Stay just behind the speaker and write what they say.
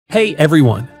Hey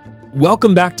everyone,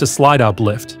 welcome back to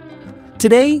SlideUpLift.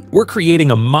 Today, we're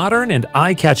creating a modern and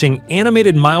eye-catching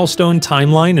animated milestone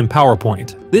timeline in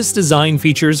PowerPoint. This design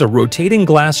features a rotating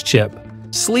glass chip,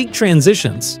 sleek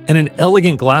transitions, and an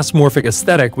elegant glassmorphic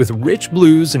aesthetic with rich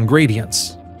blues and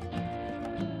gradients.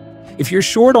 If you're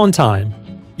short on time,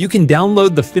 you can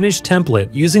download the finished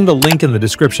template using the link in the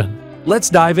description. Let's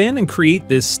dive in and create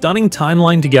this stunning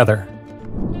timeline together.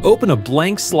 Open a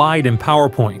blank slide in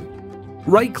PowerPoint.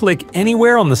 Right-click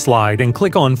anywhere on the slide and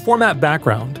click on Format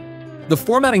Background. The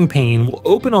formatting pane will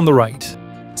open on the right.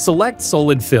 Select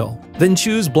Solid Fill, then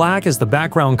choose black as the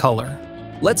background color.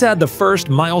 Let's add the first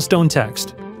milestone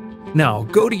text. Now,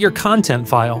 go to your content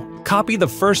file, copy the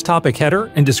first topic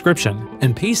header and description,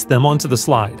 and paste them onto the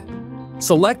slide.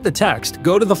 Select the text,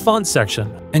 go to the font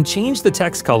section, and change the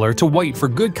text color to white for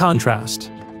good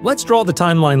contrast. Let's draw the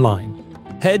timeline line.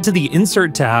 Head to the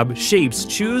Insert tab, Shapes,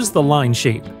 choose the line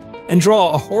shape, and draw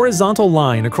a horizontal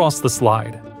line across the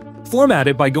slide. Format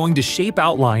it by going to Shape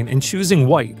Outline and choosing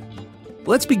white.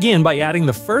 Let's begin by adding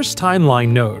the first timeline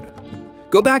node.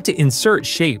 Go back to Insert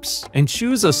Shapes and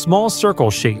choose a small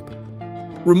circle shape.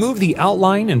 Remove the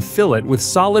outline and fill it with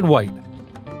solid white.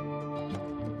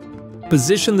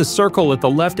 Position the circle at the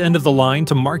left end of the line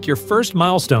to mark your first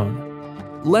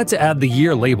milestone. Let's add the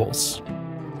year labels.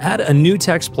 Add a new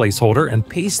text placeholder and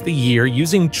paste the year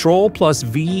using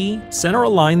Ctrl+V, center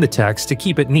align the text to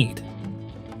keep it neat.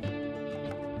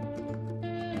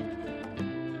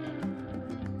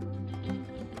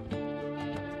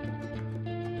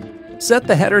 Set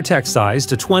the header text size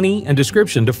to 20 and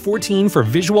description to 14 for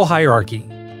visual hierarchy.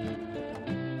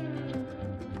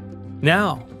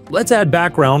 Now, let's add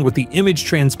background with the image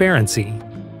transparency.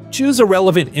 Choose a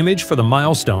relevant image for the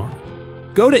milestone.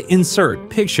 Go to Insert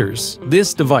Pictures,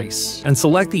 this device, and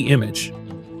select the image.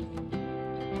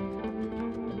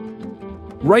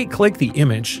 Right-click the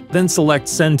image, then select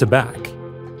Send to Back.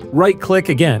 Right-click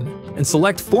again, and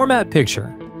select Format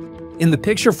Picture. In the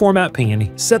Picture Format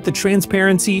pane, set the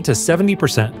transparency to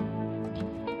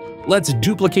 70%. Let's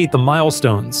duplicate the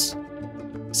milestones.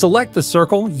 Select the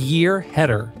circle, year,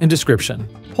 header, and description.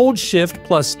 Hold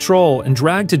Shift+Ctrl and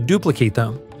drag to duplicate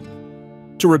them.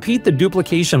 To repeat the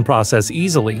duplication process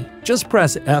easily, just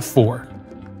press F4.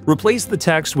 Replace the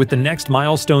text with the next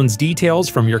milestone's details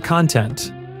from your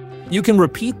content. You can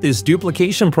repeat this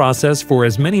duplication process for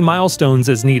as many milestones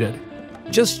as needed.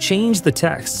 Just change the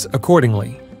texts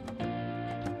accordingly.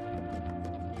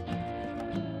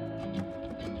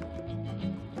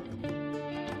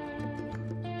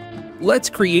 Let's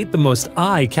create the most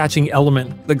eye-catching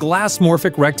element, the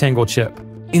glassmorphic rectangle chip.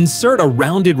 Insert a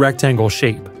rounded rectangle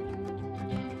shape.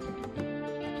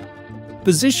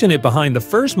 Position it behind the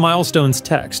first milestone's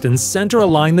text and center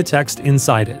align the text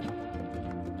inside it.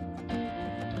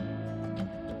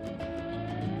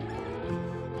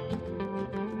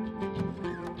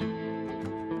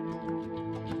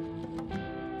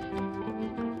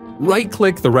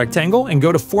 Right-click the rectangle and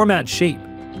go to Format Shape.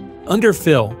 Under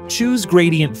Fill, choose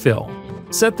Gradient Fill.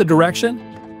 Set the direction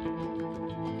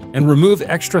and remove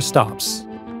extra stops.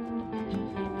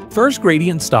 First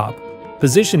gradient stop,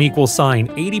 position =,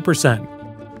 80%.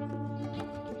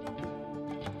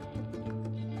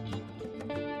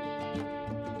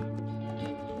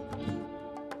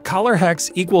 Color hex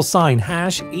 =,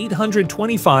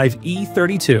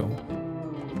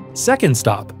 #825E32. Second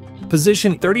stop,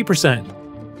 position 30%.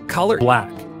 Color black.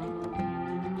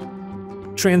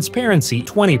 Transparency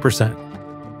 20%.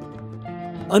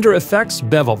 Under Effects,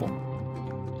 Bevel.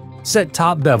 Set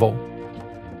top bevel.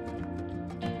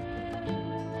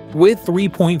 Width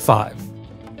 3.5.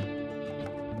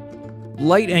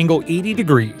 Light angle 80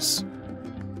 degrees.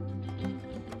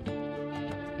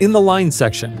 In the line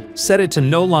section, set it to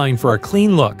no line for a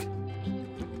clean look.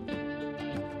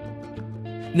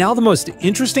 Now the most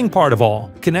interesting part of all,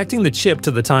 connecting the chip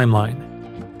to the timeline.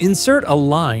 Insert a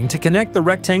line to connect the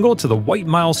rectangle to the white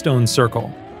milestone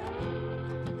circle.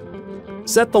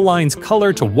 Set the line's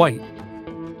color to white.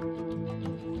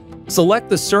 Select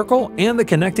the circle and the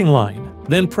connecting line,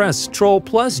 then press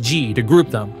Ctrl+G to group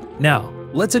them. Now,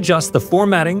 let's adjust the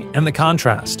formatting and the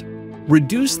contrast.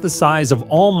 Reduce the size of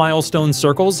all milestone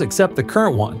circles except the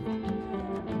current one.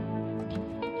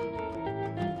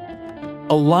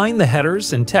 Align the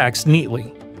headers and text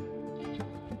neatly.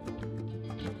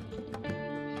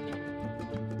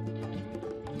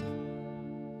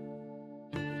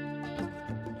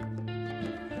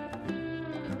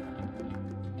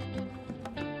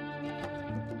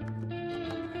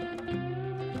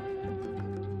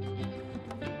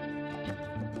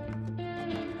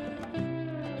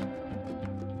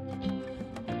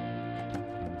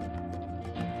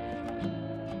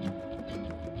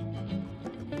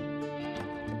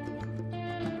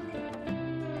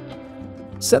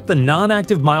 Set the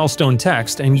non-active milestone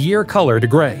text and year color to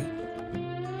gray.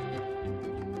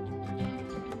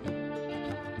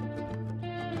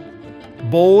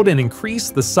 Bold and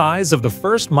increase the size of the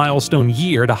first milestone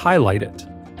year to highlight it.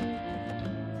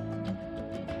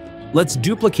 Let's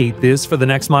duplicate this for the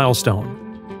next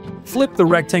milestone. Flip the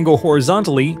rectangle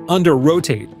horizontally under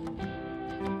Rotate.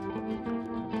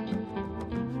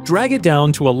 Drag it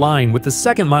down to align with the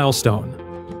second milestone.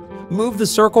 Move the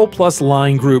circle plus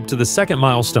line group to the second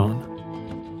milestone.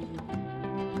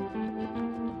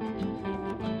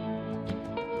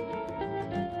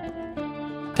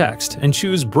 Text and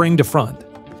choose Bring to Front.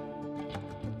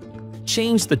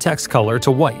 Change the text color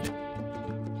to white.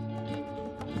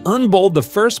 Unbold the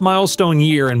first milestone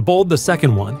year and bold the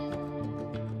second one.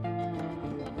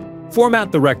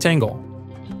 Format the rectangle.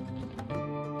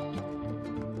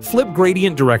 Flip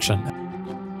gradient direction.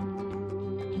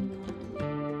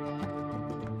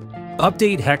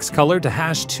 Update hex color to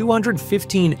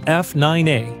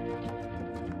 #215F9A.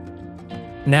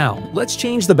 Now, let's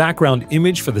change the background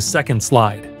image for the second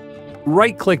slide.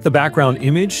 Right-click the background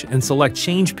image and select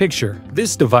Change Picture,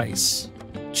 this device.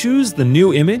 Choose the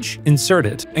new image, insert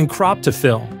it, and crop to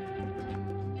fill.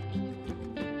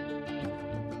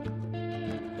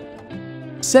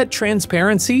 Set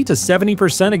transparency to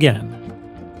 70% again.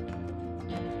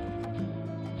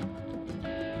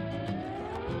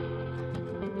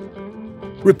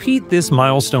 Repeat this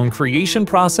milestone creation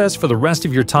process for the rest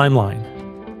of your timeline.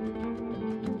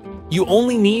 You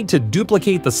only need to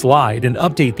duplicate the slide and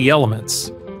update the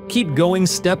elements. Keep going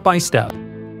step by step.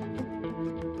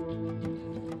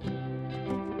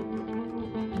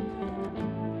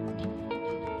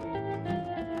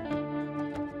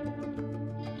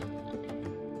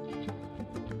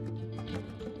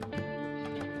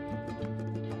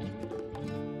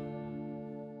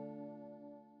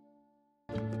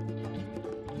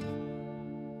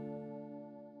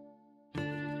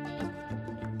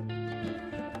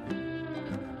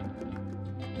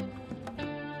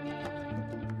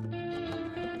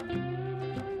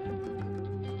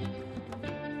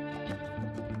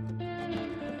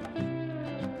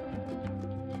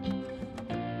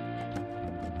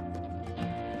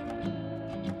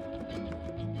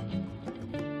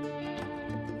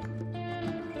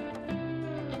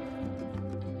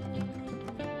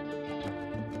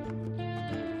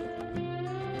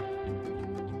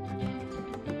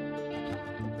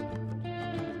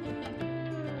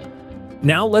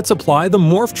 Now let's apply the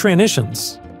morph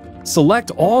transitions.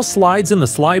 Select all slides in the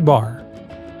slide bar.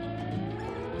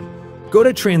 Go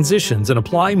to Transitions and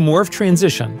apply Morph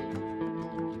Transition.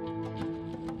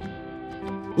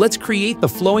 Let's create the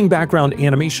flowing background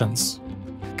animations.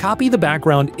 Copy the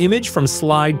background image from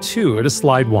Slide 2 to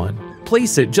Slide 1.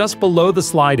 Place it just below the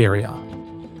slide area.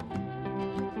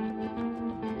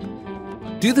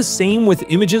 Do the same with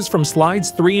images from Slides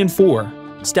 3 and 4,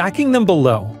 stacking them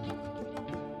below.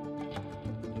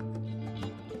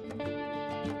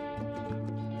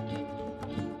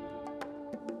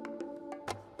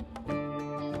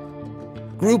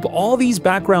 Group all these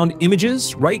background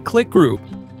images, right-click Group.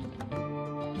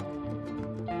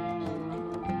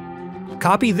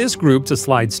 Copy this group to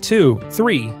Slides 2,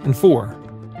 3, and 4.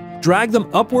 Drag them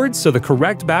upwards so the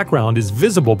correct background is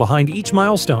visible behind each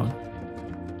milestone.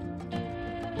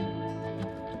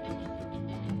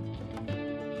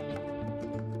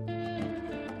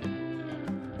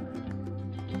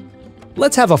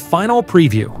 Let's have a final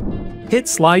preview. Hit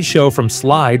Slideshow from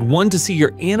Slide 1 to see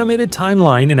your animated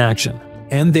timeline in action.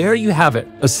 And there you have it,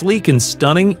 a sleek and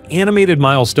stunning animated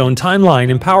milestone timeline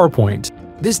in PowerPoint.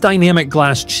 This dynamic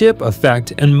glass chip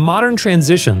effect and modern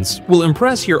transitions will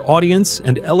impress your audience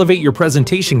and elevate your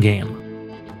presentation game.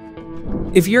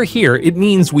 If you're here, it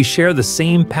means we share the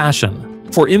same passion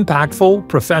for impactful,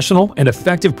 professional, and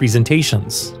effective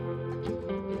presentations.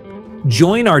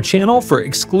 Join our channel for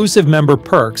exclusive member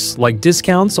perks like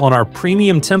discounts on our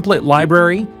premium template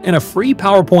library and a free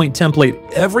PowerPoint template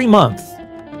every month.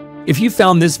 If you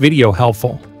found this video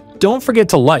helpful, don't forget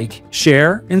to like,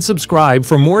 share, and subscribe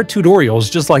for more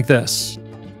tutorials just like this.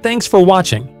 Thanks for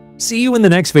watching. See you in the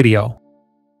next video.